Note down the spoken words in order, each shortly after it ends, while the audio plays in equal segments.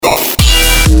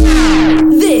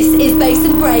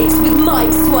Breaks with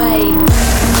Mike Sway.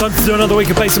 Time to do another week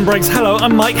of Bass and Breaks. Hello,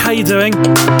 I'm Mike. How you doing?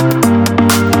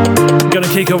 I'm gonna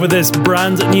kick off with this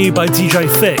brand new by DJ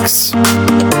Fix.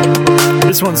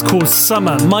 This one's called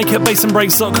Summer.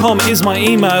 Mike@bassandbreaks.com is my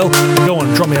email. Go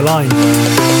on, drop me a line.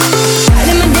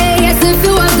 Live my day as if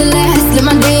it was the last. Live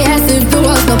my day as if there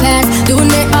was no past. Doing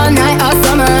it all night, all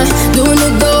summer. Doing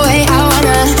it the way I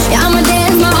wanna. Yeah, I'ma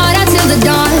dance my heart out till the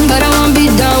dawn, but I won't be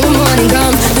done when morning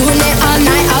comes. Doing it all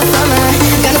night, all summer.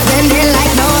 Gotta spend it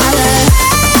like no other.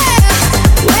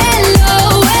 When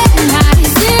low, when high,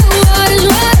 still waters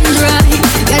running dry.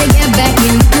 Gotta get back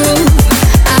in the groove.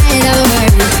 I ain't never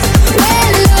worried.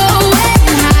 When low,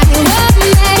 when high, what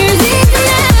matters is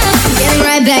now. Getting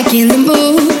right back in the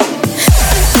mood.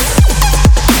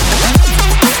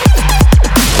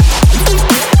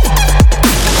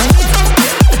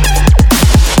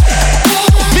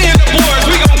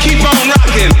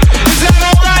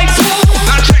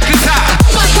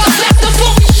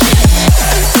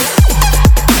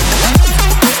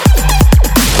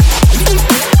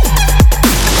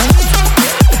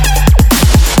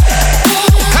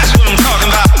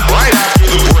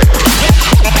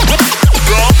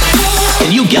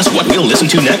 Listen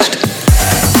to next.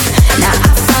 Now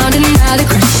I found another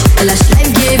crush, a lush life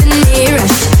giving me a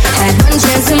rush. Had one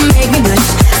chance to make me blush,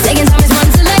 second time is one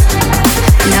to let.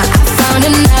 Now I found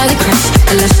another crush,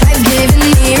 a lush life giving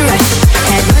me a rush.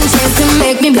 Had one chance to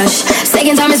make me blush,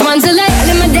 second time is one to let.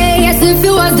 Live my day as if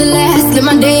it was the last. Live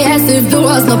my day as if there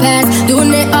was no past.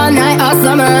 Doing it all night, all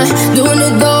summer. Doing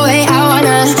it the way I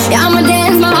wanna. Yeah, I'ma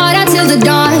dance my heart out till the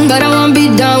dawn, but I won't be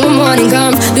done when morning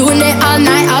comes. Doing it all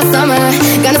night, all summer.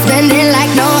 Gonna spend it like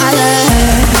no other.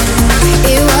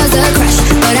 It was a crush,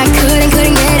 but I couldn't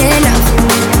get enough.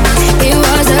 It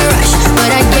was a rush,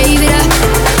 but I gave it up.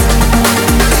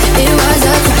 It was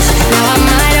a crush, now I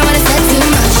might have wanna said too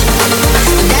much.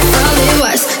 That's all it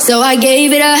was, so I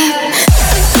gave it up.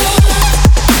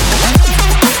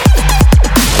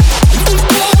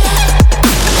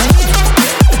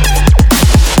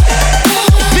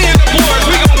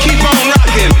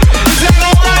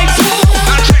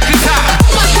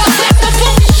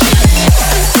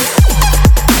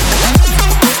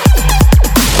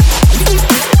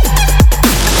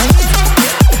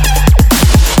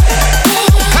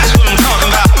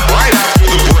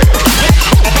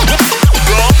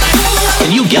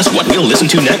 Listen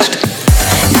to next.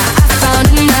 Now I found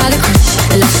another crush,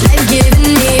 a lush life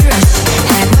giving me a rush.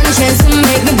 Had one chance to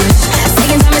make me blush,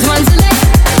 second time is one to let.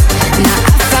 Now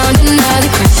I found another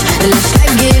crush, a lush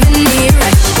life giving me a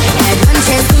rush. Had one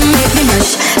chance to make me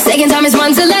blush, second time is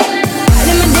one to let.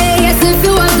 Live my day as if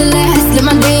it was the last. Live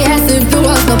my day as if there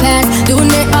was no past. Doing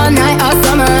it all night, all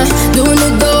summer. Doing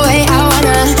it the way I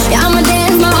wanna. Yeah, I'ma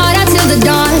dance my heart out till the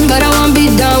dawn, but I won't be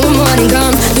done when morning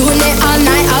comes. Doing it all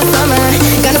night, all summer.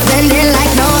 Gonna spend it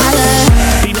like no other.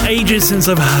 Been ages since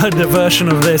I've heard a version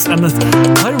of this, and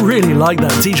I really like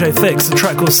that. DJ Fix, the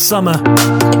track called Summer.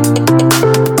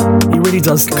 He really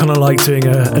does kind of like doing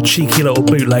a cheeky little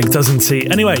bootleg, doesn't he?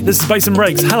 Anyway, this is Bass and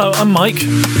Breaks. Hello, I'm Mike.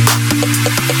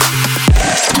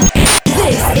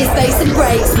 This is Bass and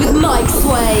Breaks with Mike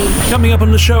Sway. Coming up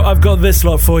on the show, I've got this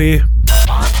lot for you.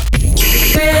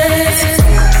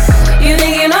 You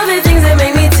thinking of the things that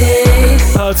make me tick.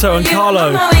 Perto and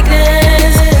Carlo.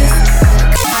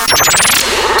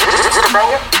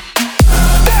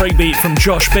 Freak beat from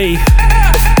Josh B.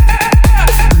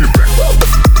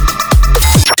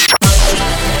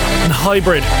 And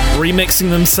Hybrid remixing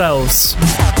themselves.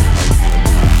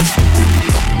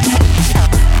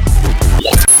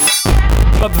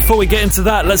 But before we get into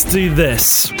that, let's do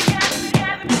this.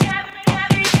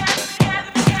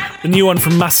 The new one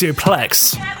from Maceo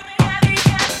Plex.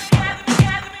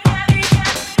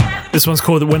 This one's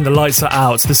called When the Lights Are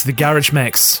Out. This is the Garage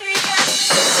Mix.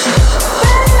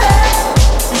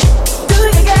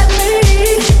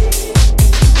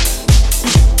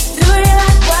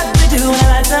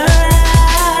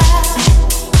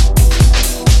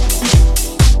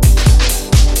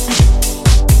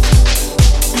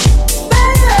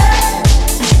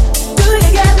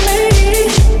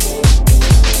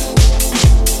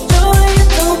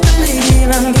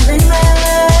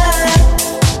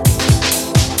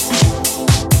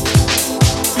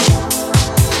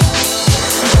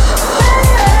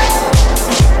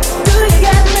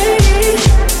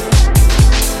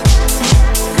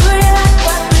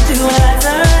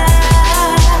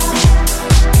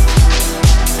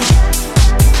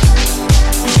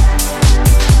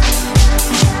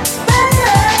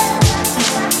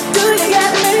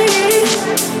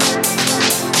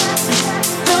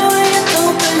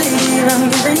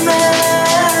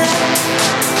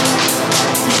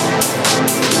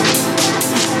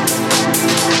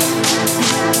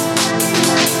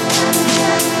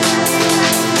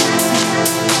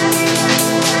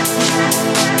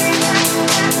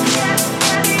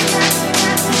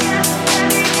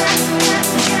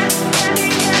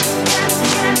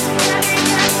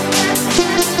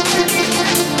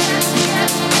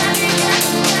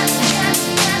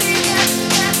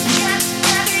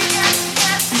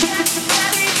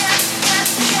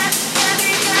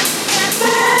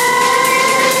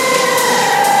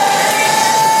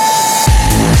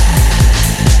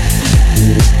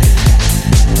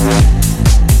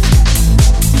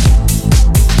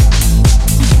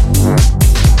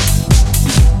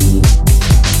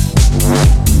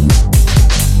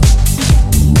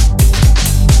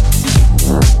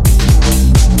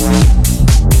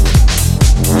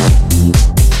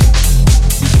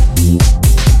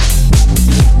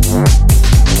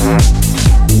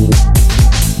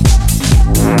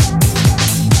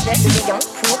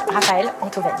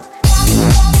 retrouver.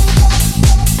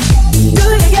 Do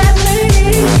you get me?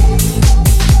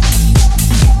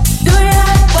 Do you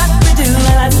like what we do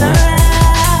at sunrise?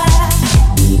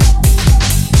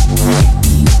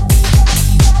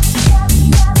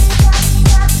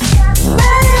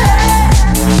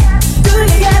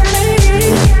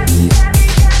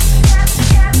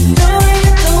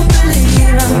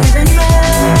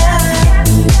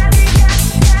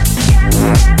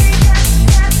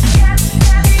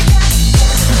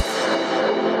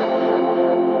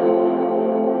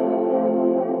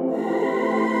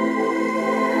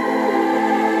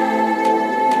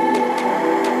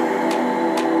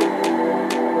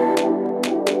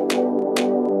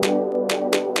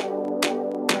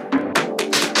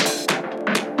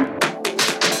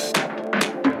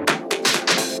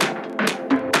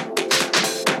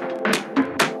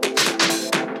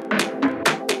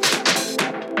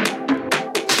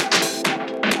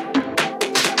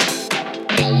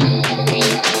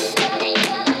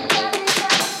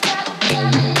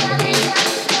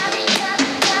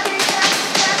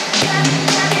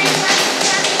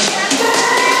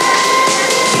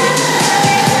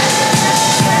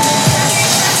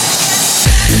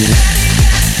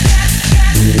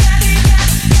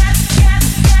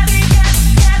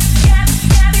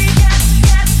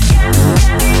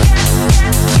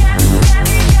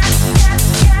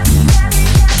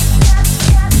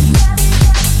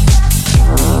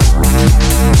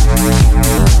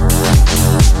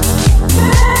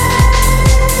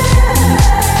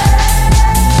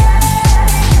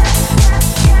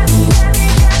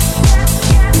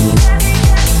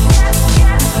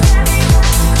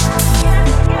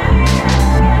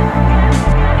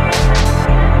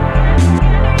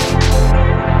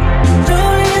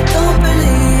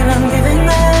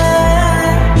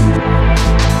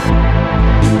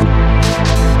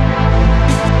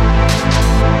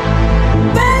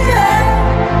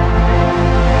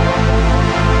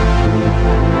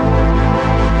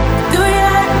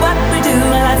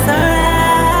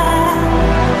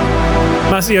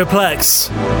 Plex,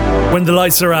 When the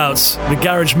Lights Are Out, the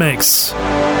Garage Mix. I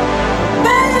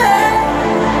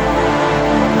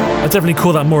definitely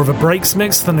call that more of a breaks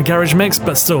mix than a garage mix,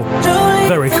 but still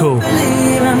very cool.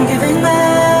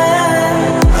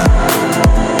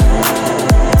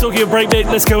 Talking of breakbeat,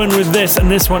 let's go in with this, and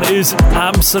this one is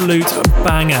absolute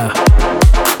banger.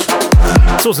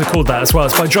 It's also called that as well.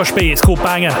 It's by Josh B. It's called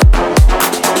Banger.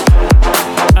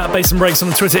 At Bass and Breaks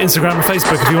on Twitter, Instagram, and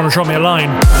Facebook if you want to drop me a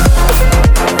line.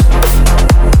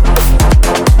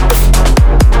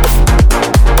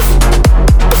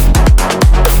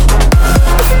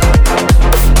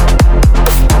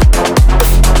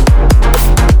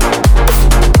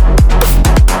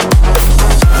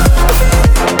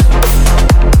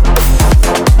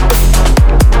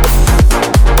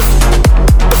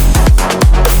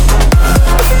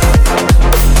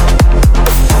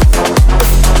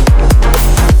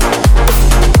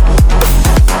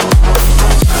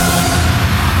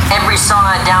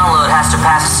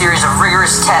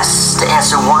 Tests to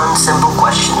answer one simple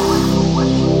question.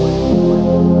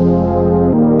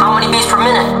 How many beats per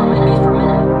minute?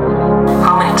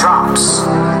 How many drops?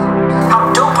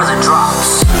 How dope are the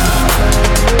drops?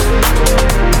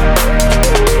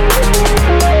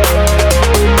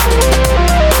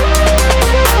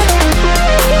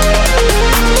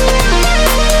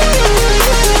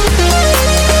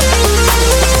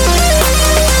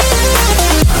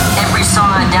 Every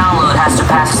song I download has to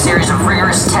pass a series of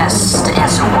rigorous tests to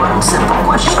answer one simple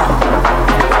question.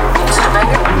 Is it a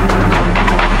banger?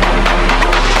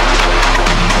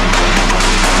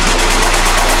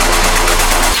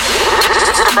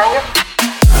 Is it a banger?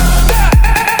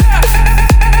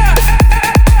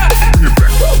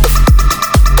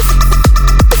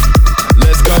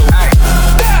 Let's go.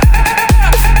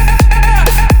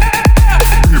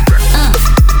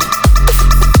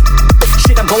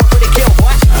 Shit, I'm going for the kill,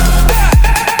 boy.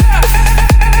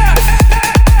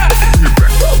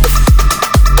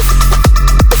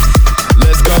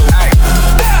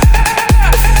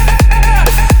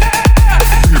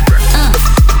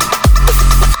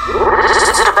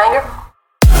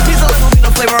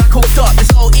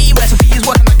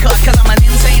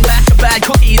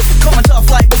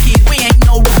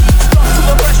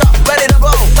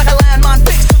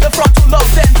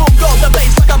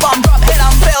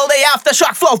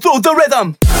 Through the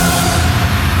rhythm.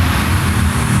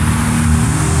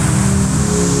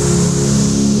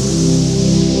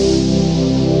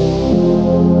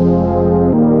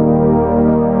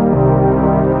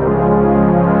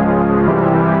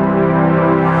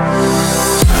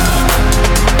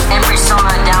 Every song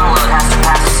I download has to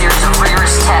pass a series of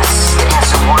rigorous tests to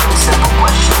answer one simple question.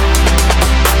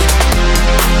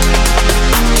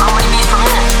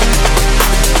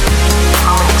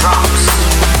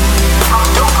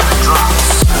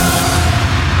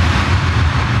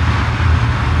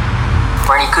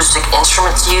 acoustic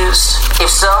instruments used? If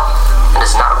so, then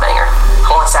it's not a banger. I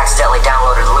once accidentally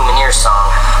downloaded a Lumineer song.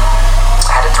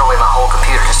 I had to throw away my whole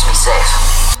computer just to be safe.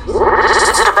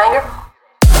 Is it a banger?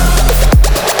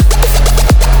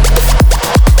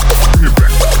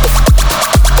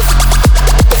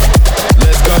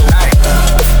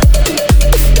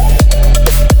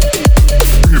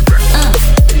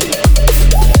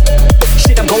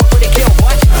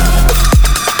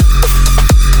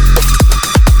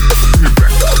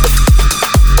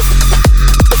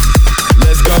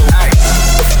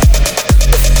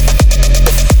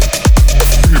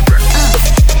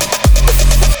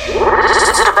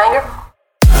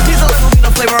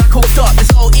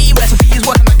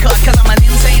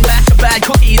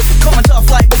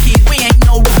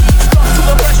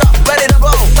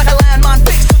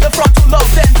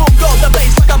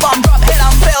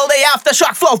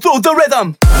 Shock flow through the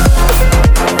rhythm.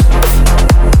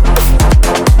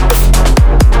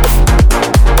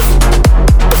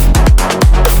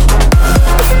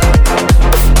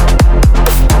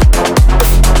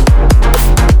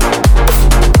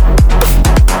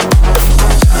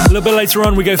 A little bit later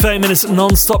on, we go 30 minutes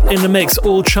non-stop in the mix,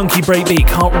 all chunky breakbeat.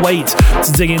 Can't wait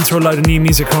to dig into a load of new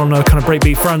music on a kind of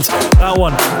breakbeat front. That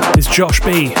one is Josh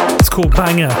B. It's called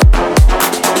Banger.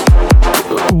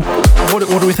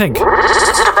 What do we think?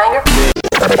 Is it a banger?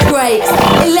 Breaks,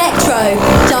 electro,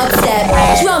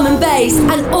 dubstep, drum and bass,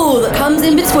 and all that comes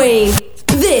in between.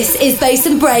 This is Bass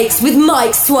and Breaks with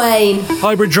Mike Swain.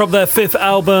 Hybrid dropped their 5th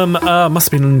album,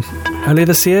 must have been earlier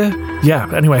this year?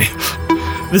 Yeah, anyway.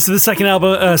 This is the second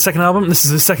album. This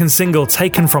is the second single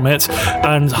taken from it,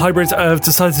 and Hybrid have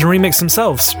decided to remix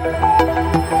themselves.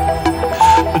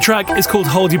 The track is called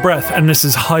Hold Your Breath, and this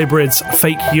is Hybrid's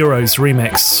Fake Euros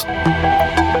remix.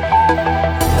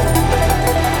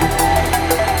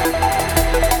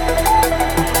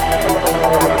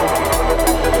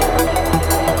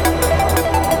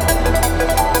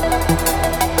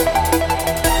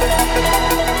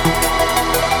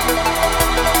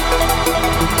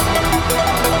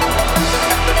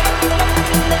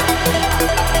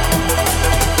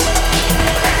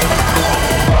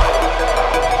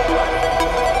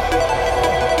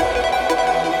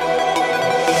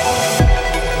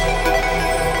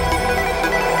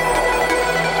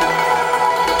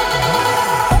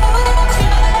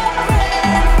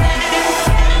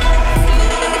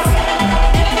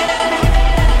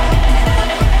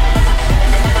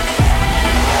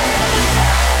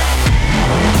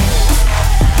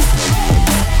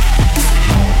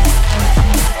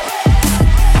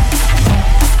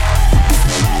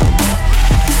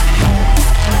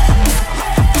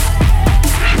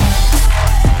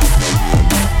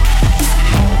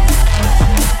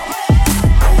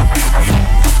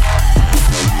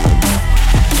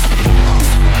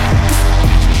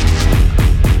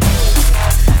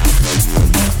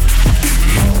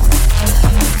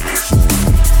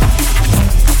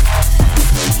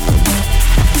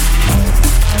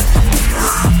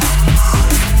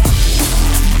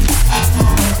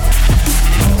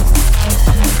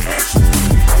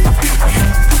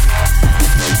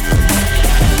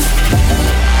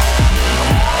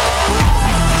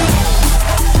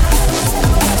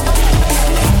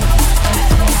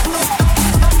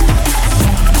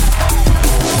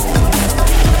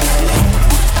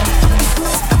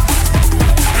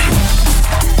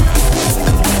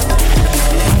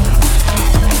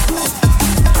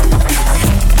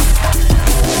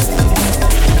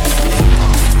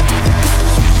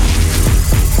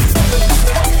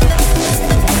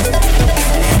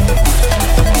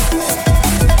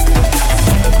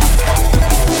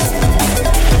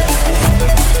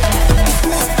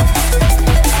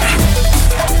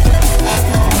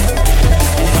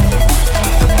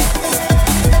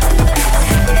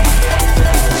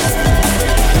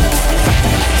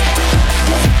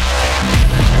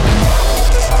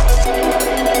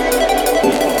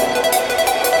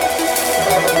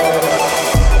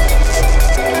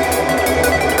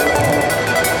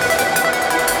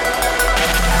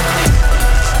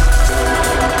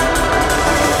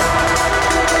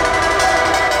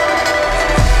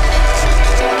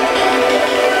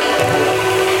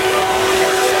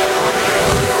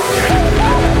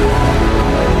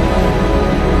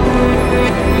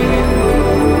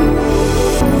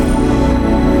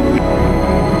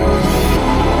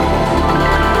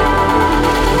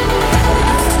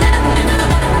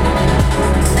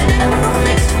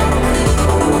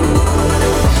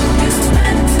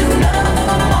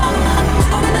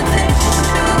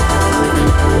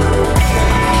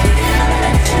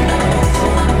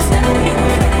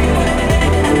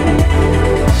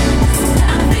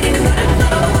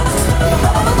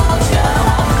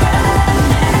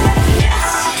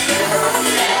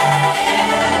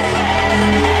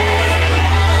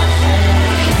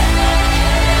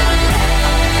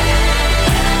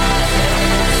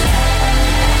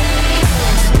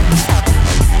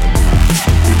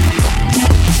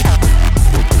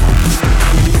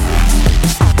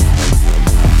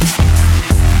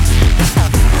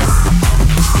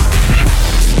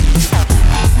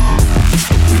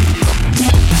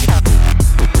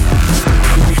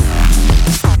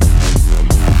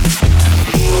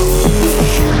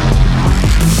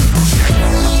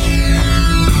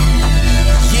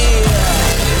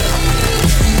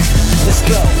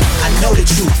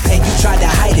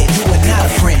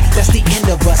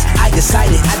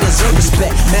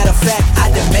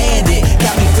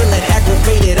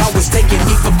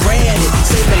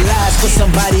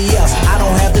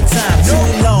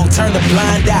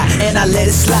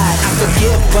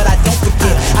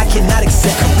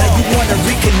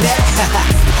 connect?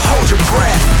 Hold your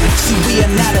breath. See, we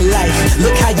are not alike.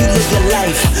 Look how you live your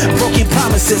life. Broken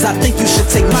promises, I think you should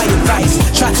take my advice.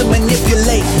 Try to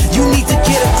manipulate, you need to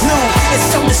get a clue. It's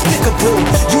so despicable,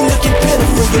 you looking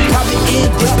pitiful. You probably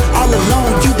end up all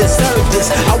alone, you deserve this.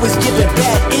 Always giving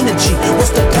bad energy,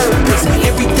 what's the purpose?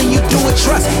 Everything you do with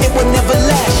trust, it will never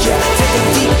last you. Take a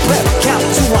deep breath, count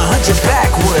to 100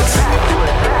 backwards.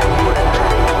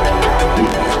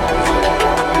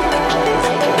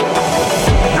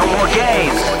 No more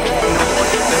games.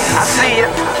 I see you.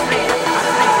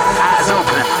 Eyes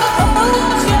open.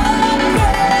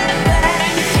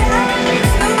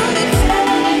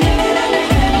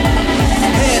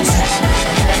 Hands up.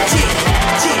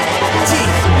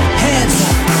 Hands up.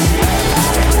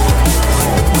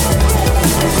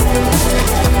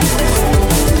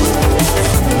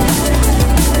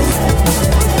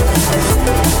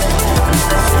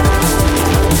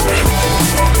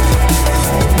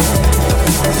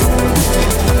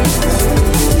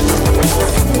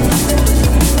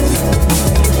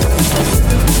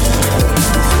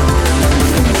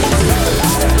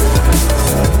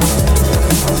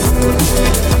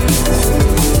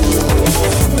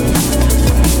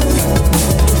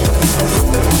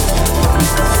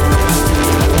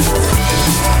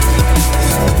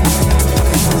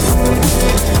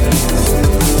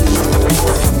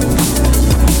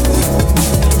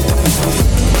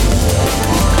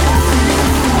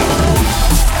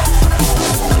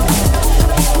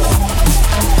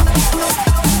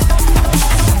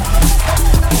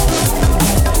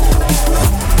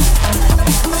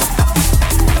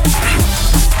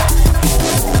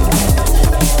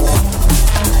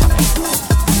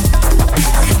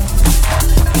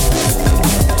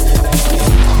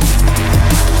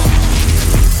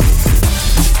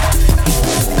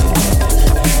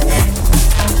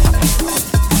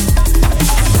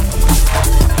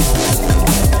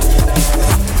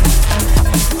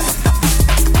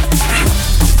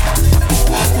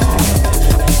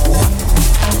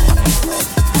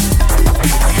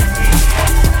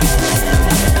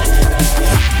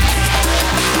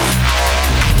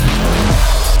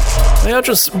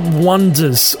 Just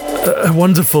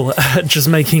wonderful at just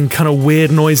making kind of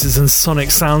weird noises and sonic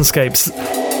soundscapes.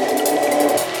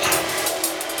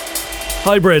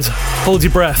 Hybrid, hold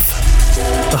your breath.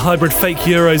 The Hybrid Fake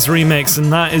Euros remix,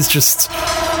 and that is just...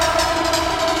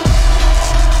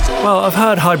 Well, I've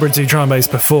heard Hybrid do drum and bass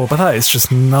before, but that is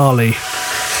just gnarly.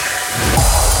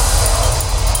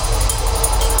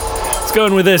 Let's go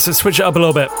in with this, let's switch it up a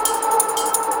little bit.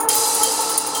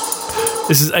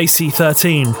 This is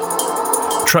AC13.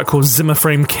 Track called Zimmer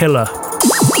Frame Killer.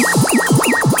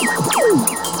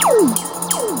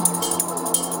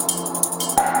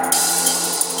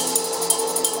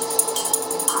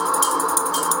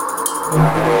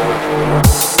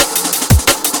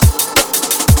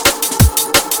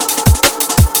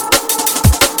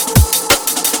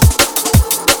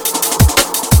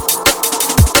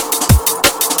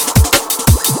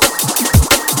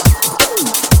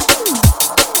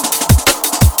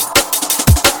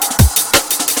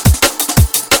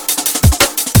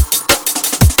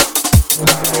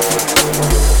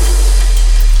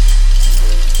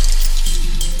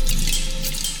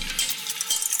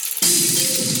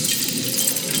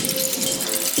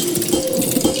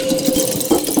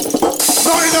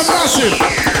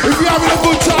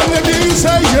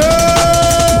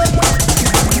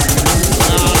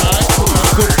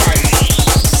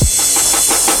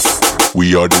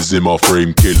 We are the Zimmer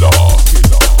Frame Killer.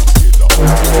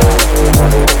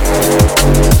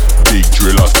 Big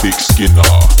driller, thick skinner.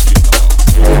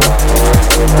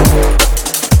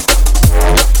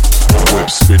 Web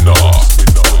spinner.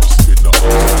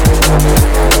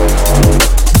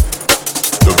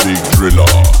 The big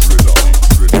driller.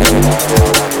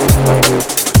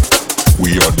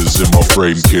 We are the Zimmer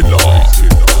Frame Killer.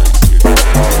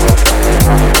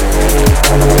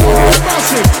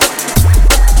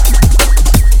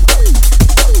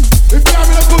 If you're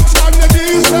having a good time, then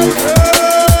you say,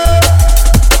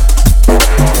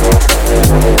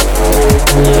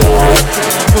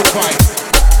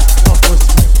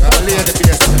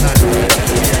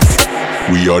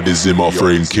 we are the Zimmer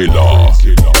Frame Killer.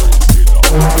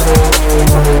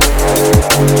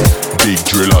 Big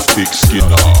driller, thick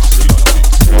skinner.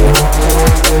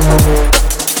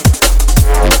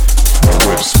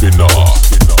 Web spinner.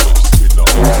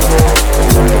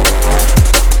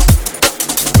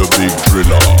 The big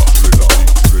driller.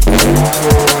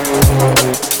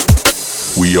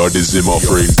 We are the Zimmer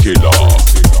Frame Killer.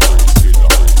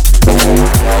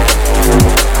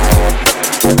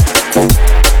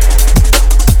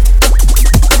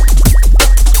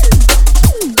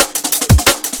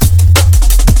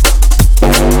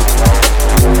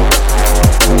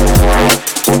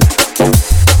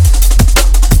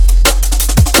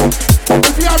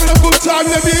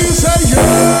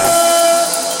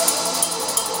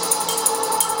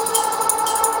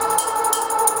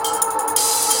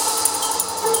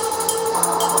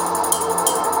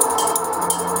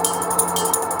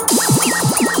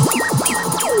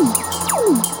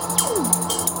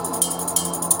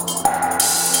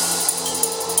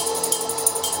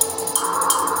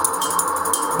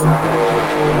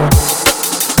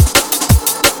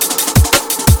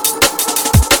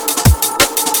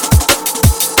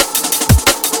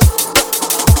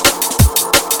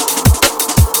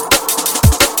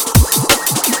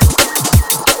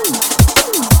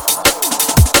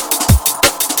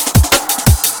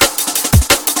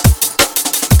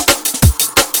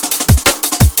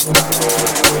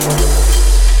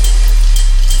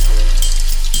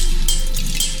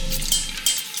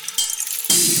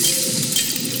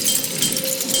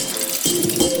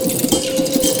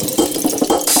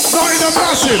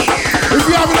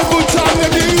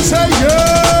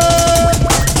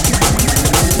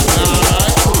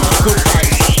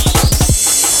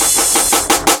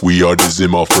 We are the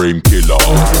Zimmer Frame Killer.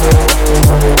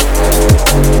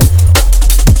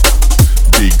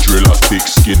 Big driller, thick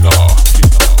skinner.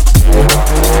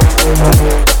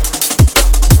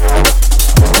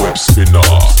 Web spinner.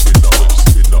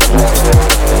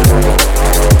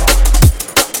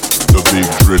 The big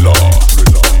driller.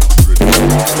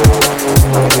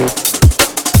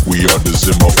 We are the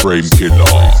Zimmer Frame Killer.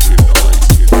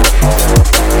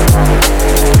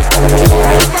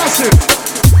 Massive.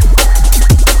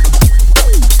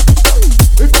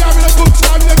 If you're having a good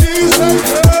time, then you say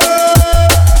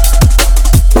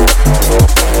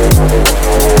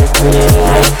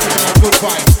good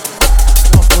vibes.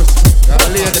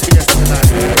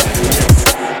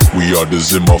 We are the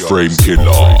Zimmer Frame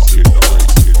Killer.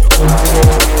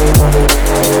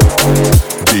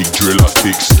 Big driller,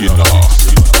 thick skinner.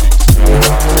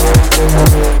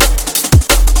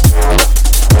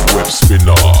 Web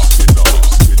spinner.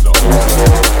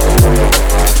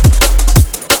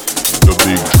 The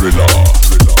big driller.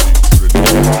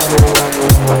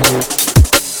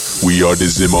 We are the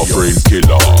Zimmer Frame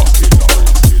Killer.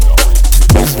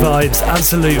 Vibes,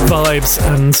 absolute vibes,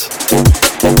 and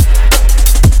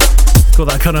got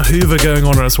that kind of Hoover going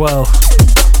on as well.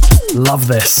 Love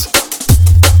this.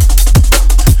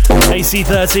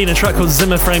 AC13, a track called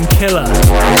Zimmer Frame Killer.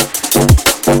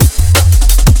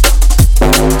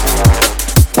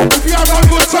 If you have a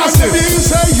good time, then you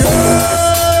say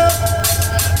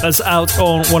That's out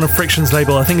on one of Friction's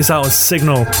label. I think it's out on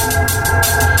Signal.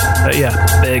 But yeah,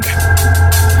 big.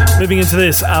 Moving into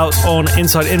this, out on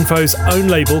Inside Info's own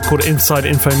label called Inside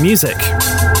Info Music.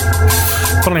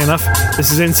 Funnily enough,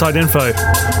 this is Inside Info,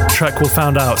 a track called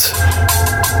Found Out.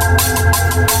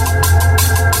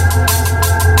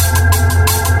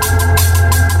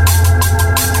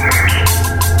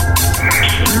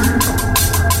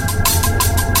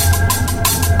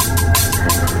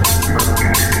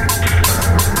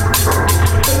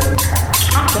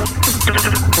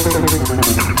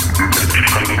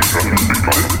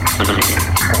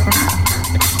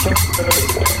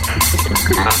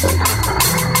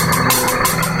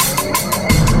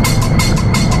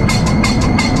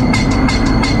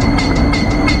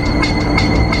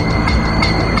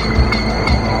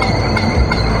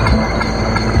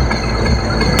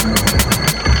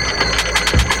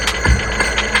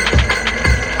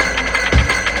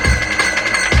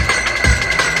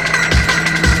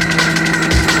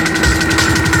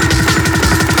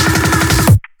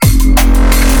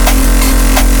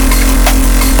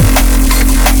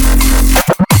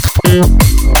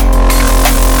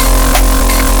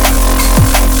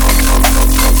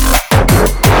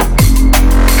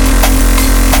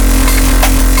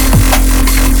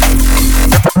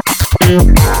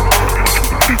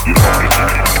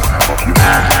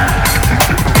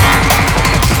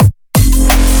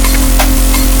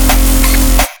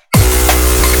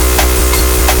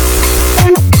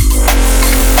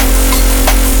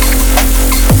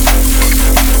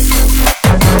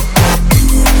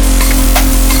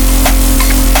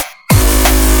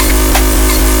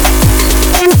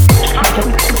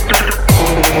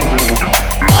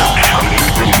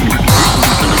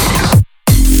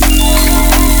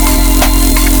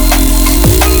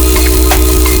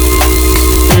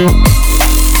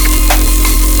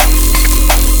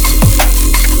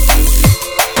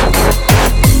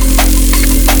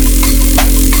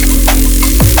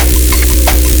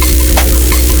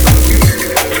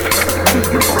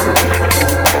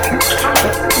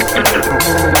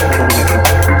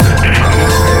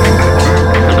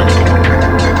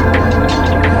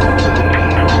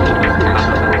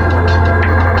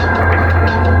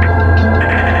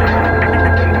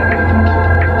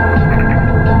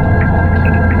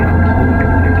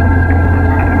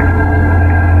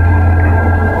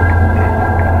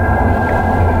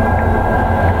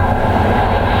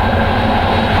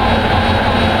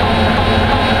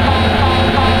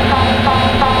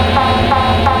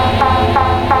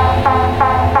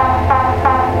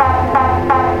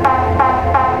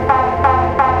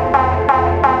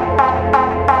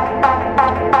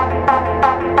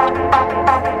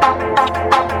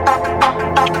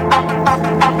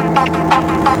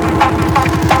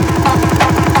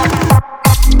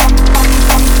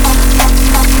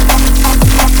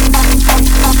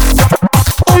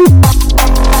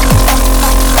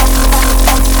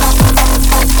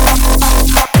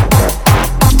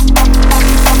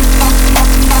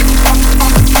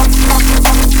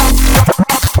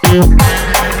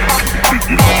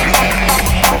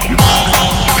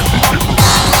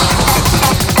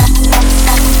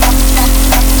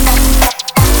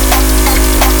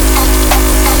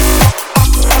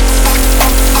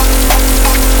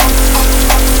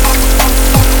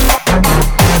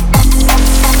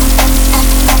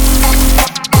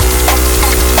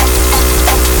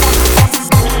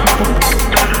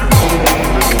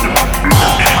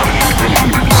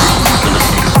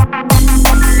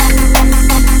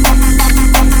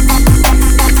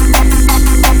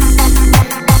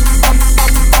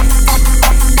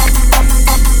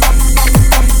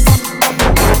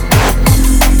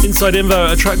 Inside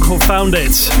Invo, a track called Found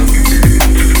It.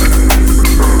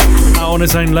 Now on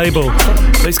his own label.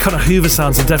 These kind of Hoover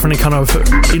sounds are definitely kind of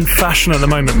in fashion at the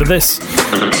moment, but this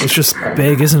is just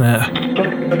big, isn't it?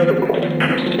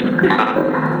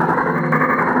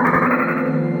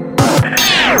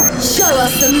 Show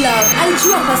us some love and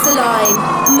drop us a line.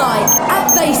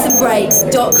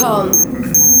 Mike@bassandbreaks.com.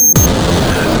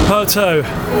 Porto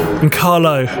and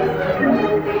Carlo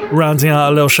rounding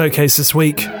out a little showcase this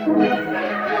week.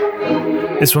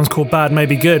 This one's called Bad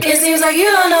Maybe Good. It seems like you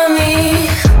don't know me.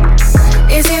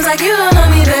 It seems like you don't know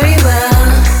me very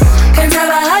well. Can tell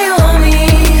by how you hold me.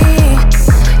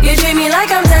 You treat me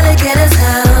like I'm delicate as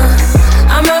hell.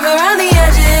 I'm rough around the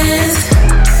edges.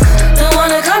 Don't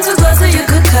wanna come too close so you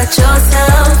could cut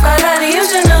yourself. I got it, you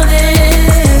should know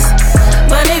this.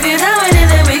 But if you're down with it,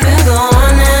 then we can go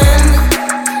on and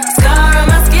scar on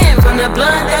my skin from the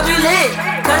blunt that you lit.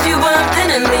 Cause you bumped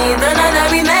into me the night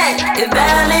that we met. If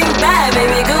bad link bad,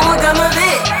 baby, good will come of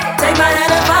it. Take my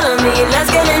hand and follow me,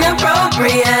 let's get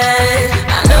inappropriate.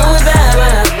 I know it's bad,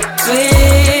 but I'm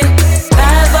sweet.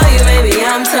 Bad for you, baby,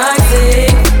 I'm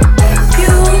toxic.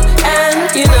 You and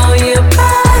you know you're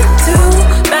bad too.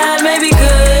 Bad, maybe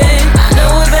good. I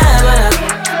know it's bad, but I'm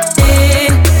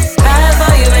sweet. Bad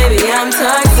for you, baby, I'm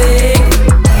toxic.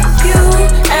 You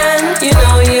and you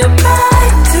know you're bad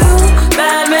too.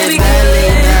 Bad, maybe good.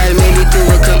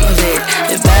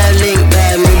 If bad link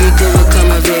bad,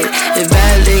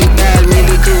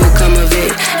 maybe good will come of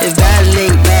it. If bad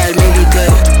link bad, maybe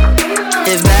good.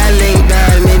 If bad link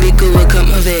bad, maybe good will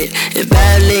come of it. If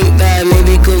bad link bad,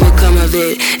 maybe good will come of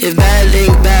it. If bad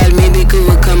link bad, maybe good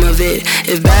will come of it.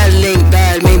 If bad link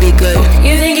bad, maybe good.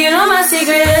 You think you know my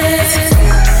secrets.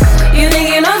 You think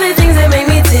you know the things that make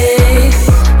me tick.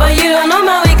 But you don't know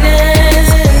my weakness.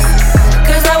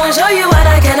 Cause I won't show you what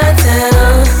I cannot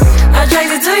tell.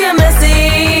 Attracted to your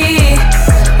messy.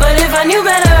 But if I knew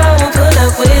better, I won't put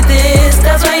up with this.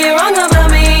 That's why you're wrong about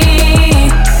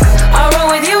me. I'll roll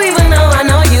with you even though I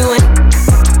know you ain't.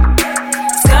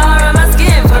 Scar on my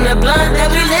skin from the blunt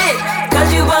that we lit. Cause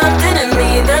you bumped into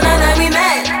me the night that we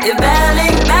met. If bad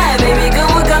link bad, baby, good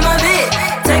will come of it.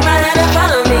 Take my hand and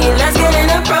follow me, let's get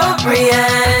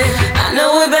inappropriate. I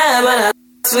know we're bad, but I'm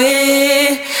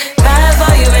sweet. Bad for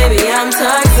you, baby, I'm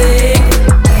toxic.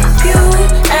 You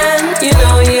and you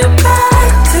know you're bad.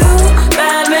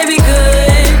 Maybe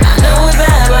good. I know it's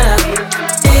bad, but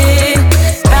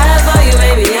bad for you,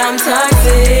 baby. I'm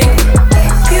toxic.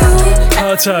 You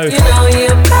Porto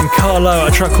and Carlo,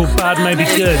 a track called Bad Maybe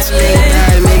Good.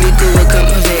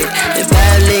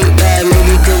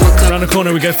 Around the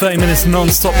corner we go 30 minutes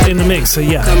non-stop in the mix, so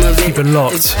yeah, keep it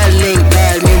locked.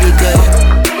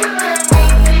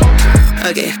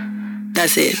 Okay,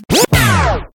 that's it.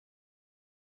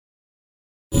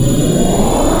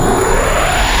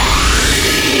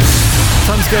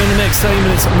 Time's going in the mix, 30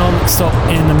 minutes non-stop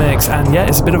in the mix, and yeah,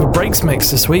 it's a bit of a breaks mix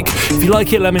this week. If you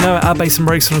like it, let me know at Bass and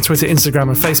Breaks on Twitter, Instagram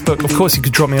and Facebook. Of course, you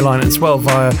could drop me a line as well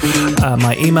via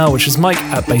my email, which is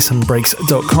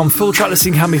mike@bassandbreaks.com. Full track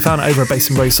listing can be found over at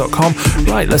bassandbreaks.com.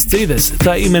 Right, let's do this.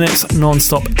 30 minutes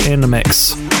non-stop in the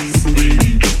mix.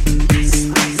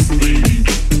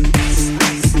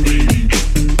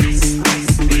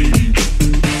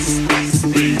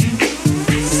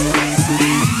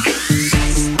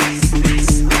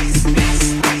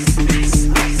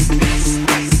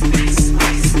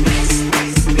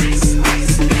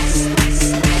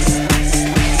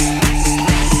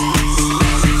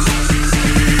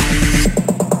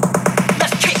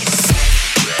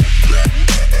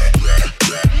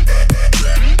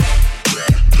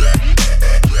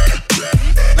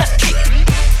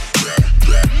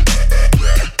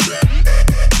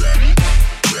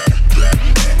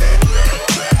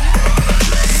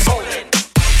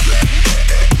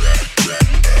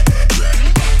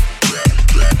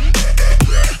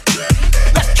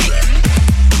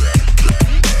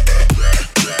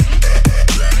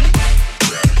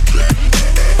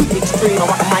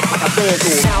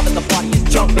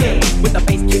 With the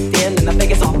bass kicked in and the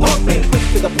Vegas all pumping. Quick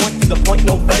to the point,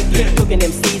 no faking. Cooking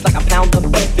MCs like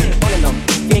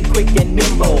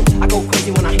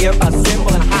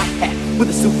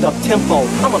tempo.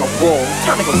 I'm on a roll,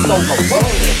 time to go solo.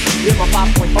 Here's my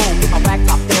 5.0, get my back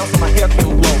top down so my hair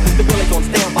can blow. The girl is on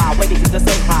standby, waiting to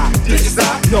say hi. Did you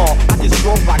stop? No, I just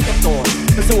drove by, kept on.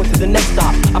 Pursuing to the next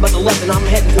stop. I'm at the left and I'm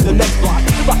heading to the next block.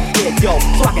 So I can get yo,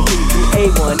 so I can do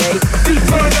A1A.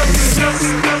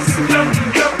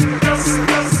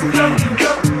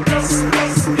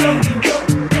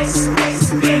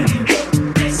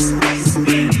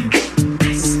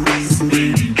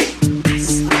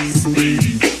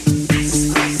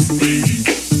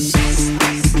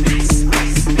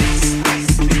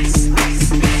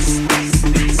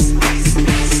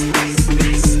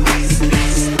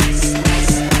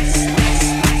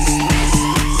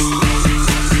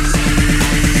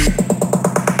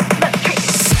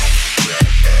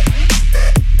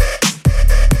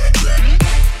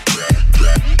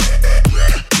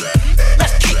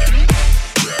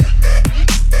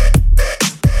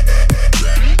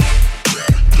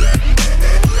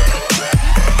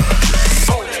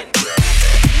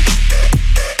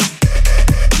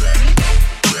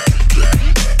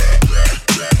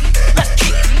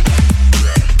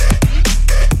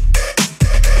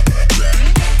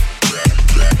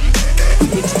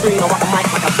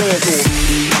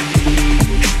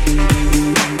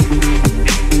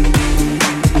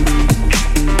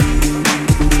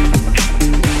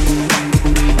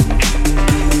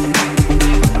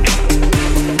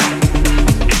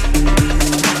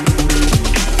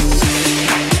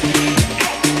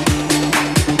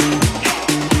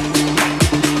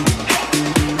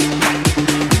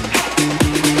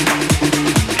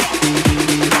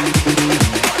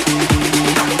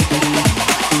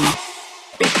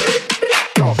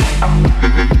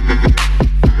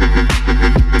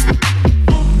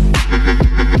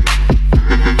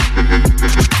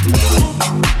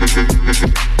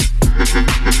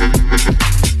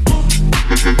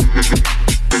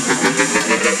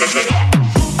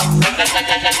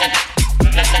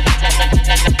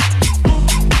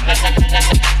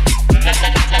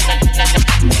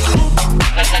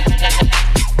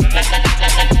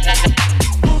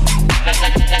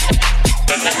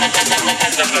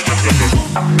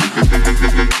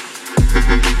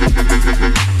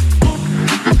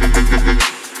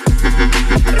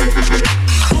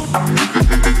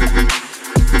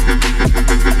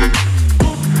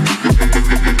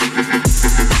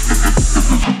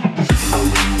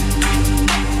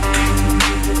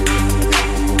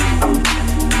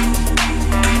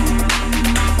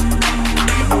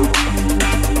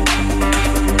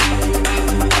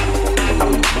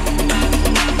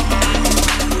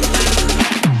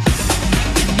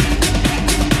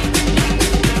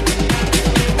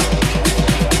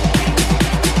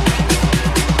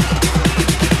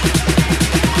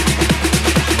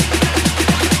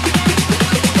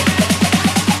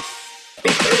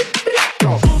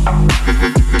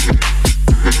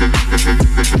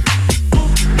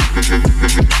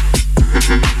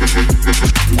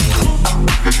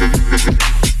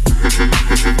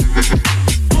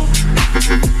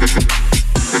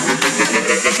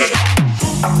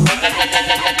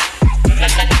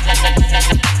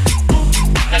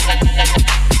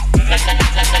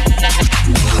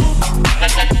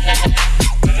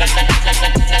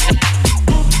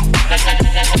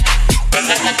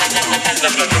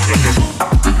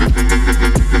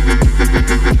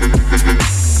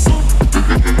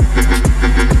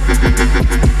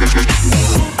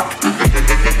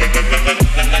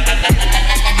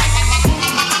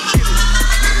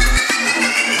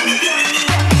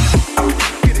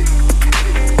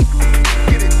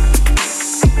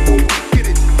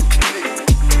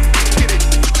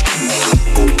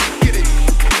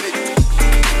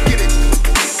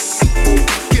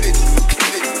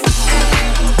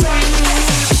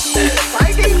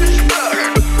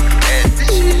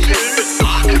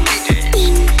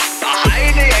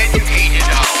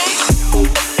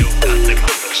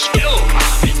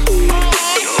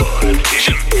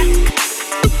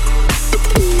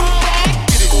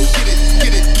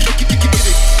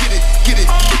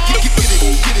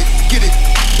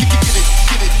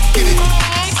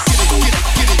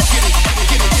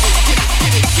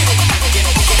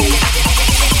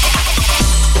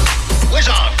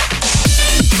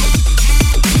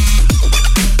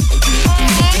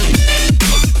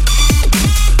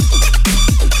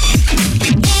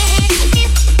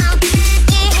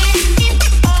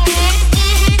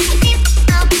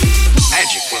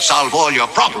 solve all your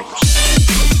problems.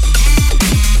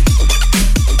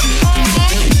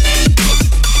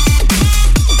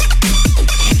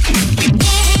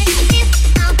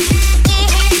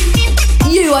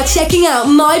 You are checking out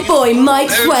my boy Mike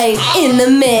Swain in the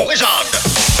mix. Wizard.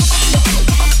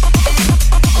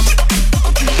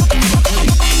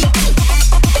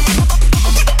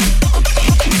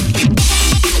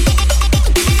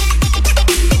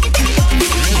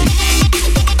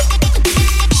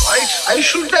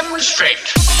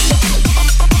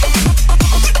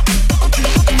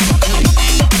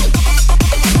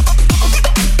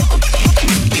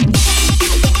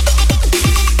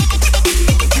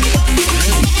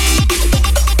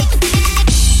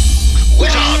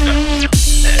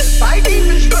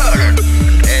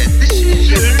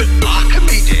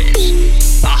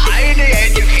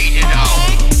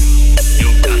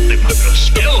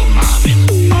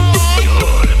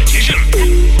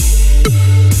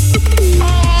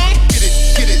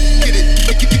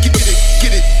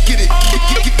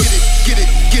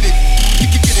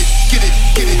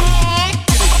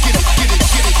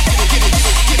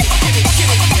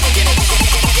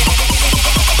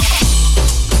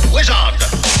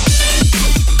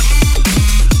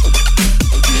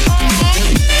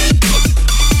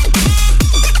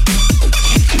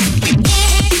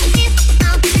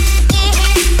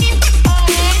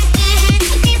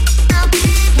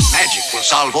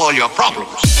 solve all your problems.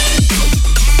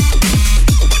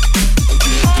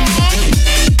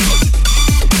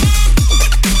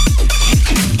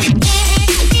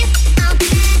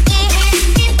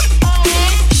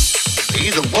 Be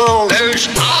the world's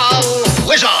now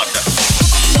wizard.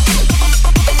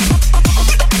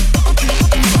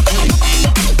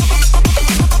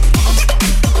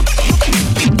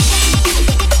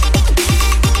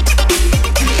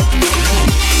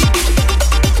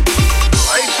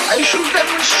 I shall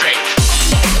demonstrate.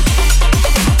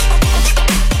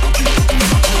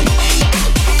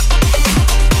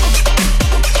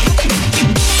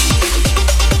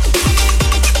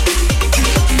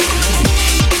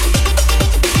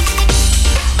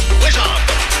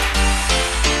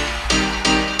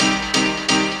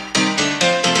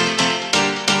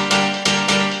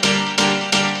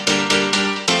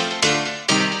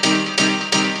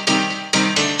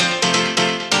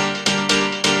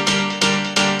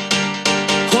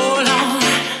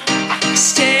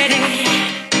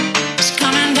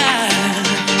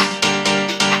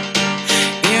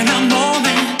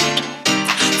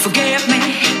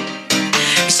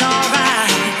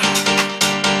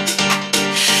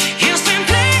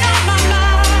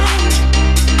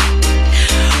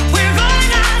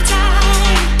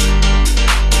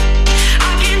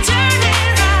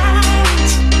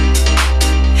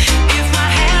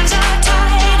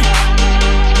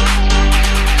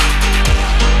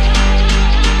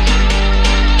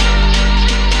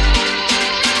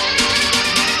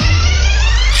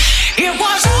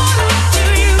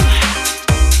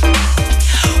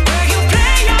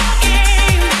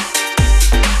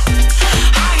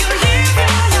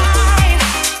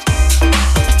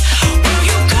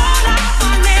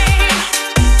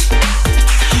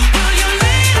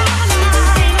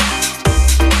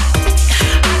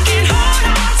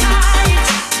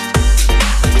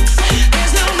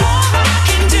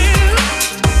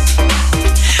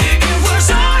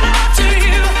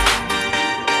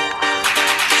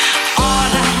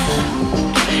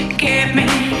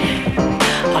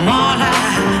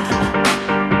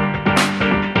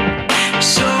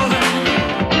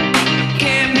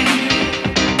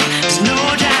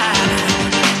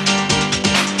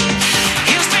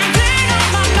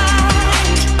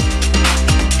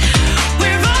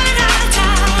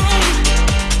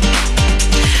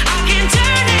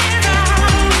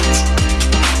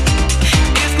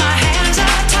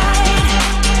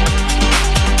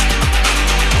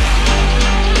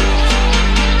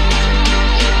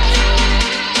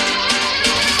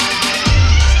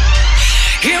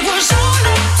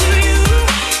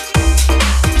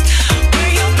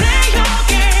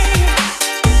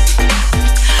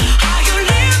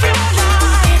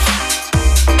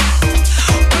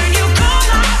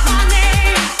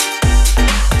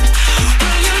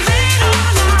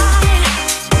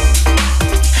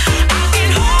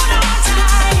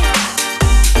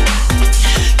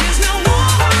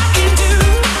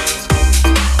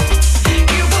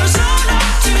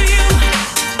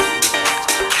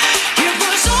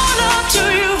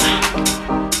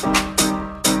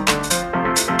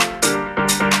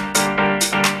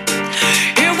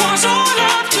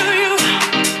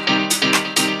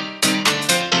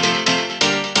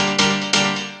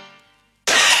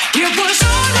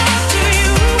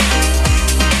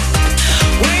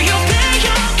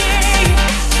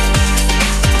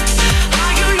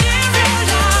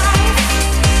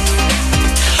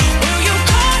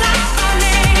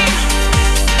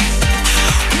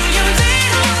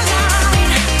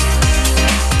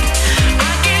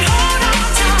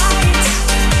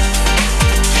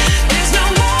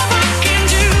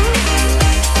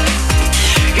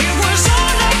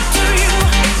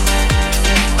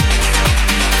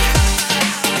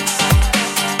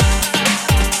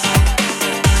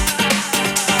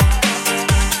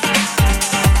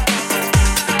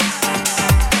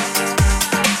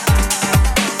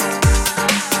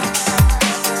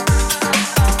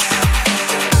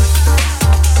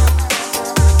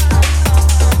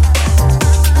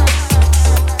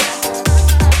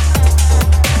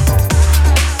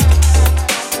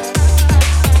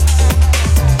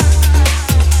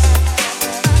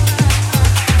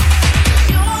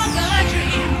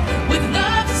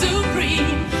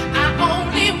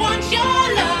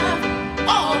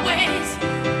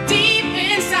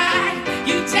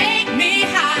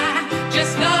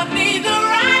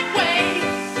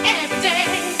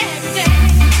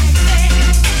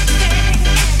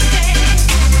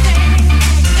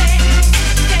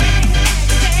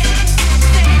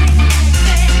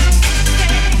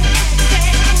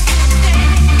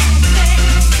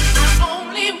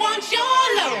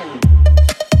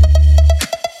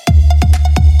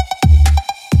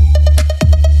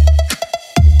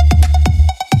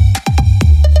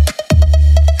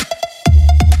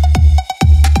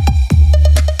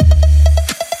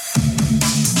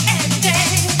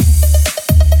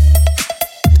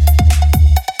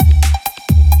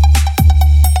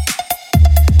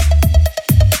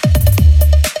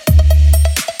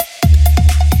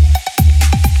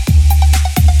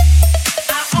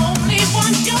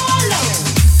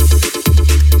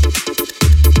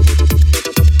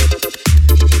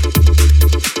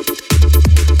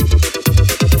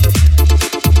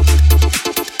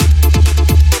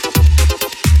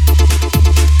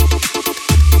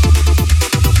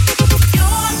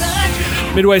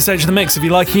 Midway stage of the mix. If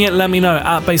you're liking it, let me know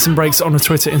at Bass and Breaks on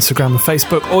Twitter, Instagram and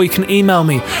Facebook, or you can email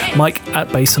me,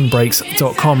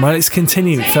 mike@bassandbreaks.com. Right, let's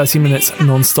continue. 30 minutes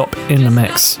non-stop in the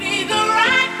mix.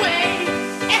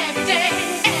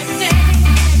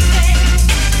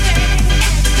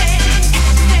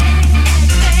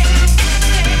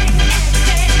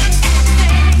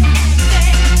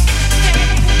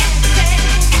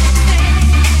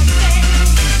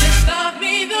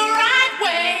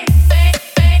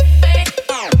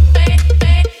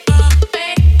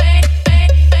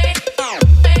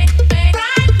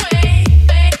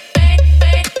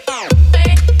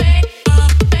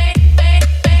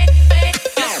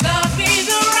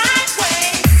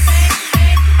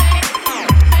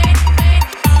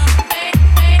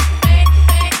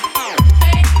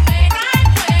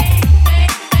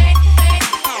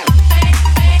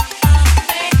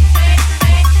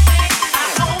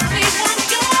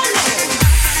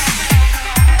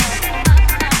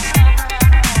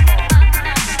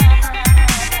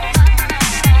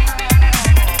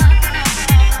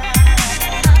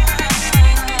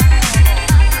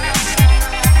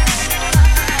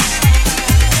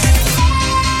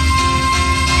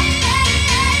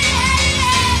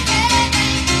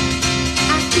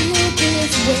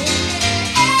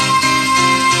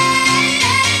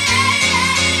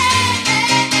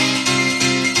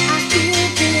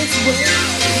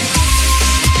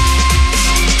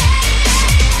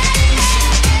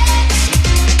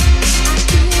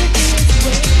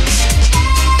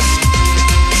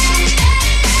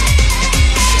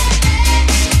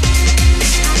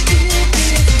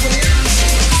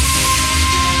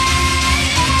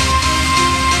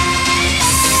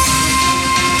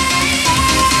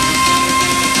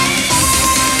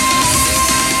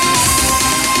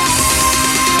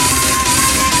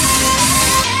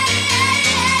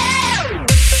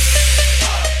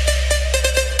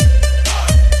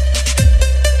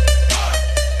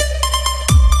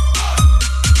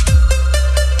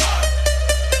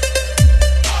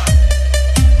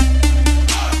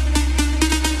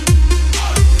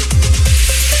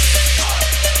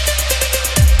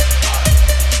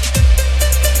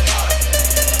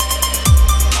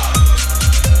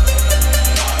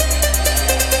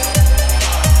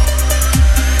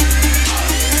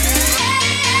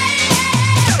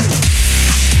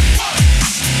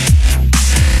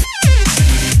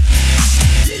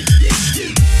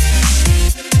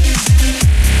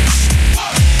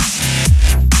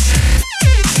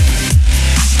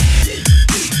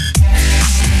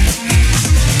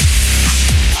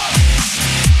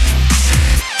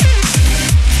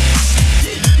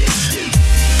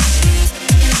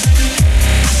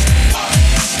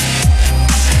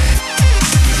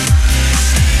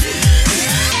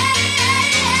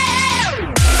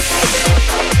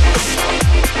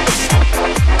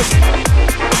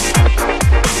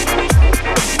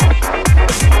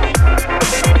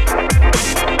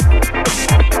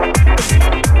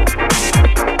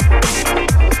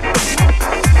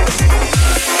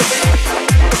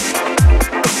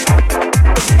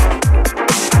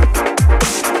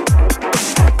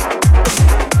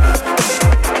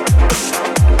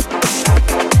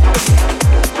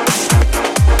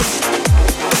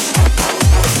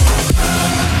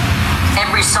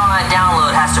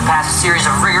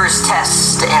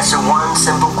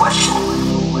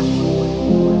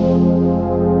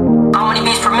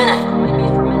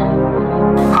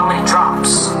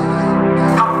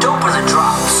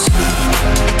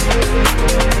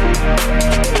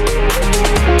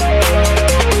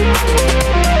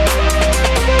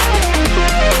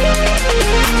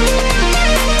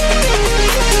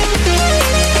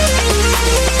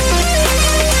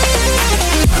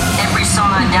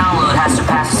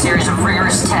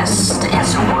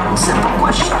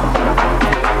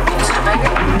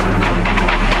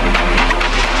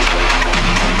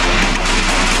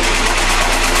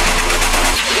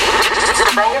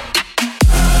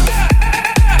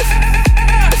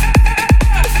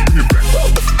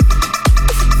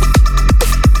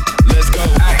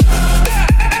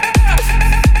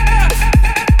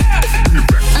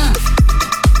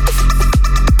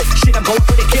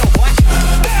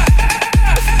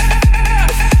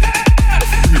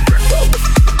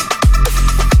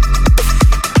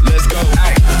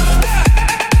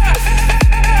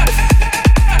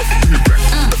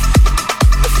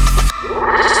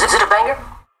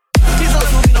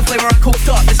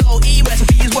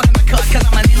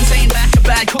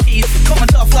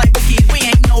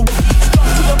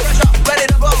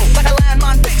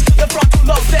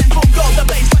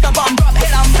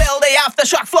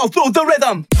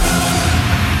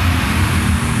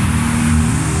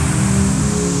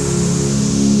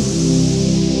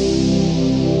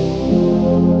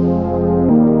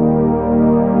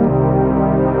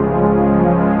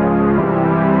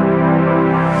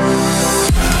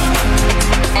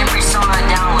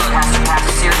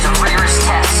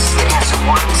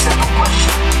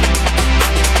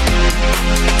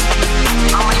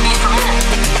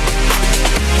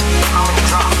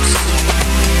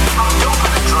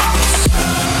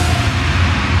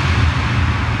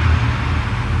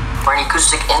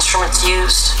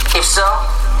 breaks? If so,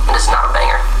 it is not a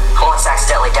banger. I once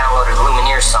accidentally downloaded the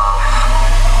Lumineers song.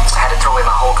 I had to throw away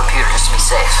my whole computer just to be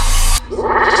safe.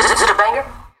 Is it a banger?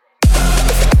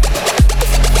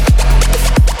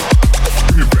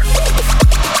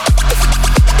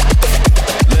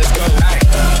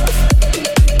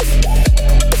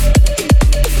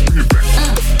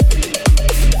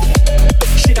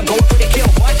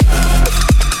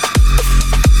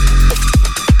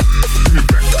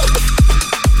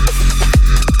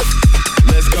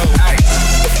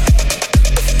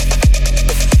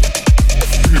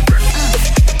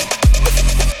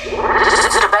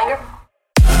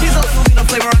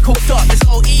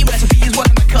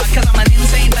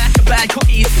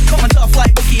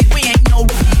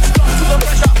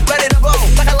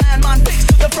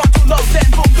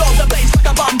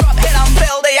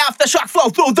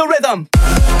 Through the rhythm.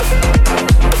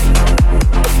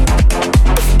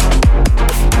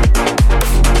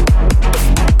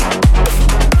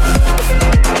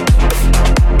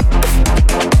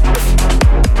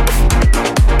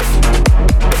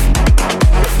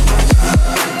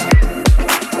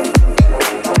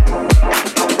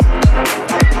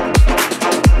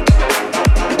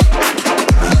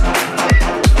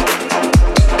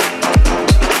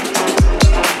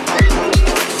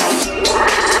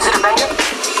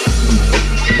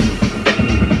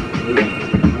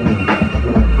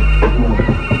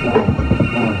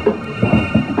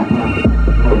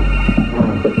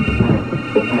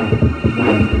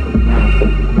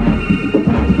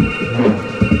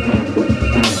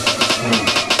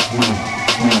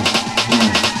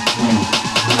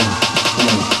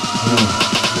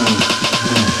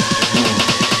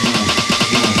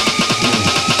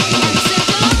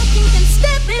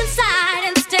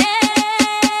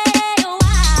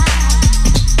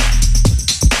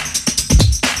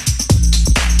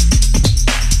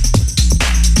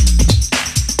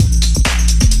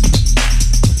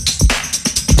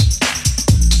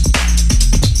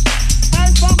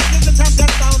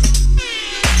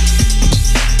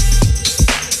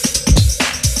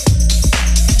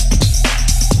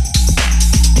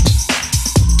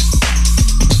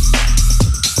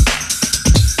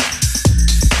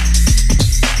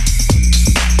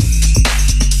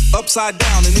 Upside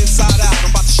down and inside out.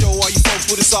 I'm about to show all you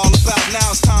folks what it's all about. Now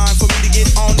it's time for me to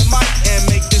get on the mic and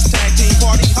make this tag team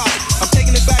party hot. I'm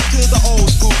taking it back to the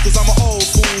old school, cause I'm an old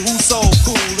fool who's so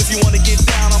cool. If you wanna get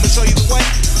down, I'ma show you the way.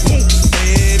 Boom,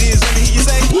 there it is, let me hear you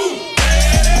say woo.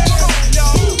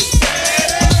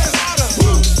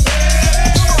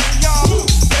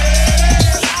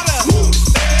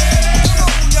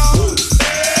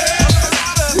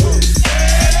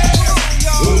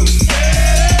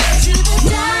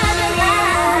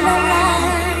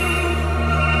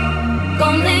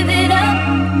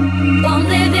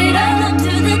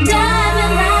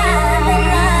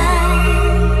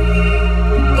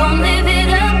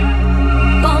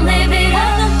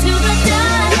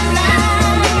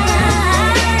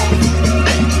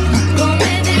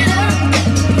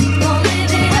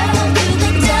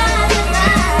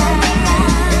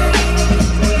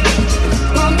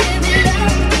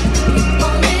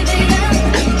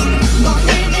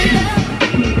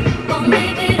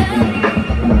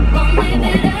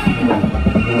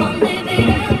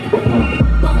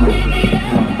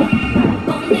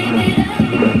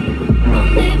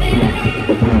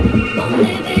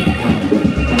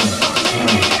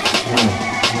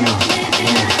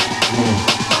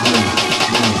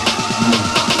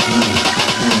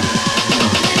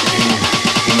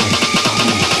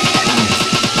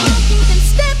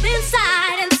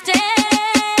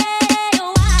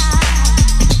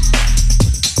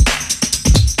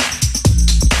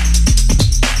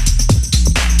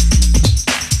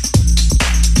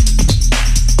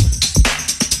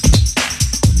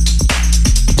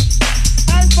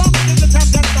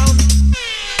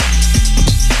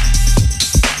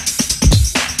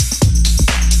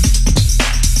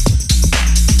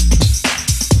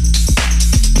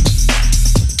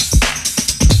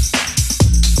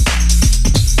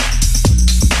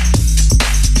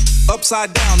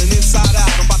 Upside down and inside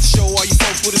out. I'm about to show all you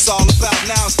folks what it's all about.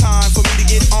 Now it's time for me to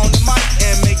get on the mic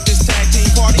and make this tag team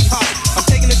party hot. I'm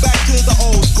taking it back to the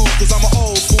old school, cause I'm an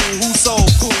old fool who's so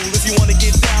cool. If you wanna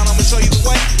get down, I'ma show you the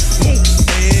way. Boom,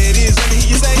 there it is, let me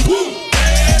hear you say woo.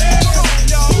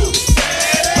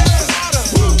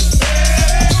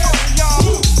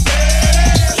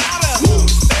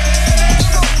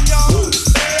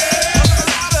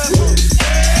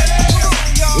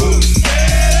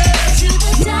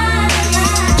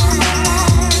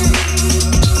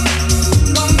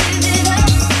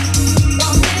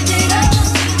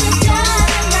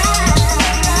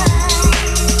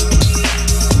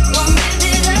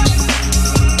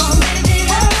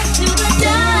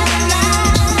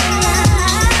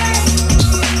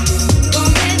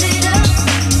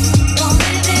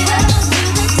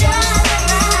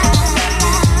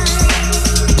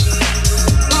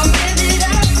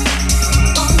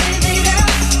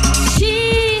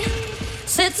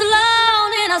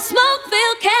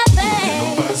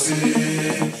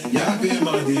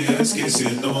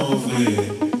 c'est non vrai.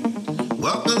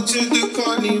 Welcome to the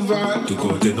carnival. Tout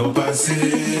côté non passé.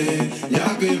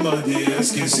 Y'a demandé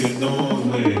est-ce que c'est non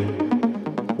vrai.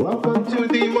 Welcome to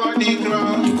the Mardi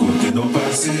Gras. Tout côté non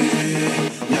passé.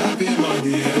 Y'a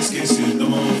demandé est-ce que c'est non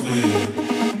vrai.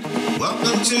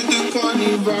 Welcome to the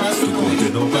carnival. Tout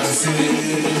côté non passé.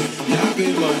 Y'a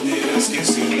demandé est-ce que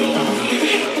c'est non vrai.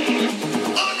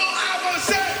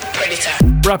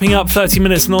 Wrapping up 30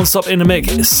 minutes non-stop in a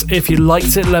mix. If you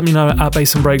liked it, let me know at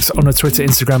Bass and Breaks on Twitter,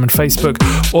 Instagram and Facebook,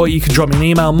 or you can drop me an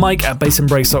email,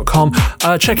 mike@bassandbreaks.com.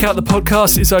 Check out the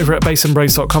podcast, it's over at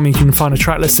bassandbreaks.com. You can find a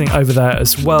track listing over there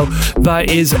as well.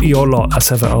 That is your lot.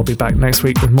 As ever, I'll be back next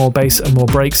week with more bass and more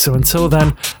breaks, so until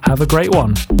then, have a great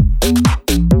one.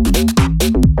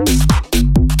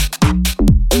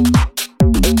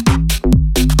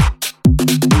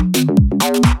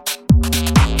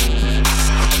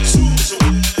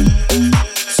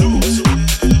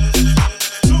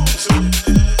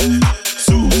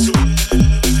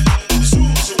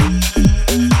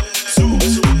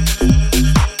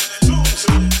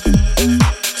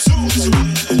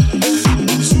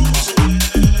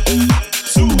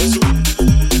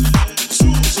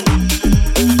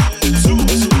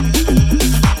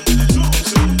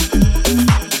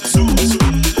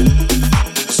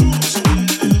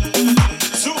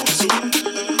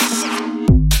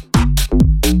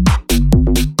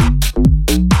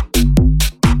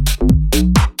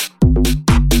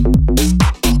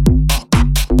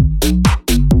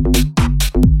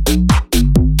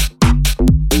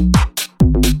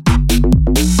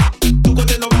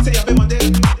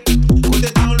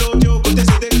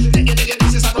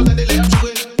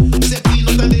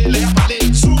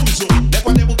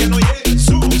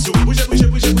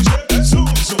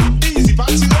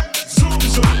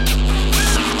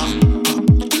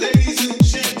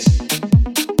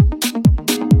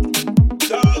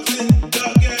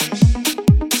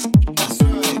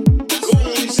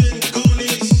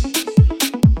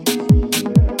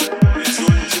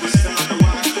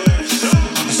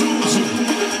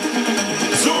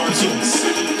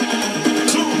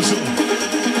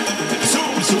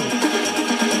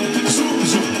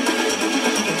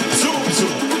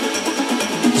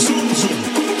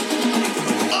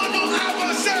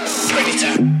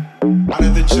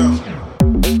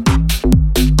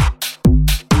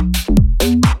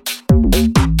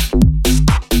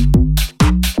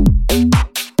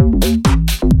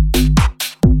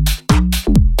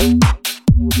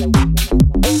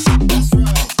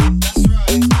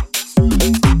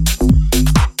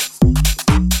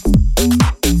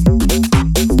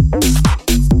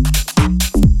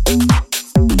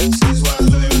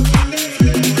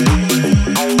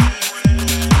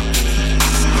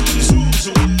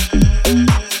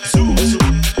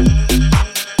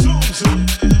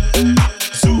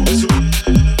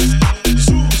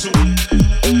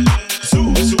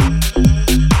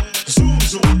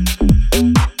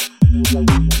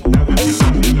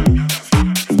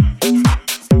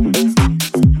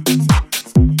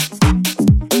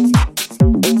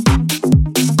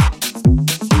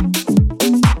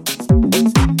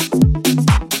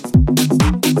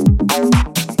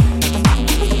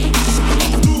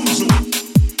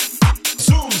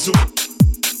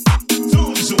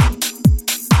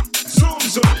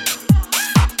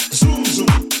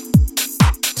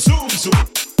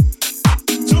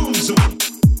 Zoom.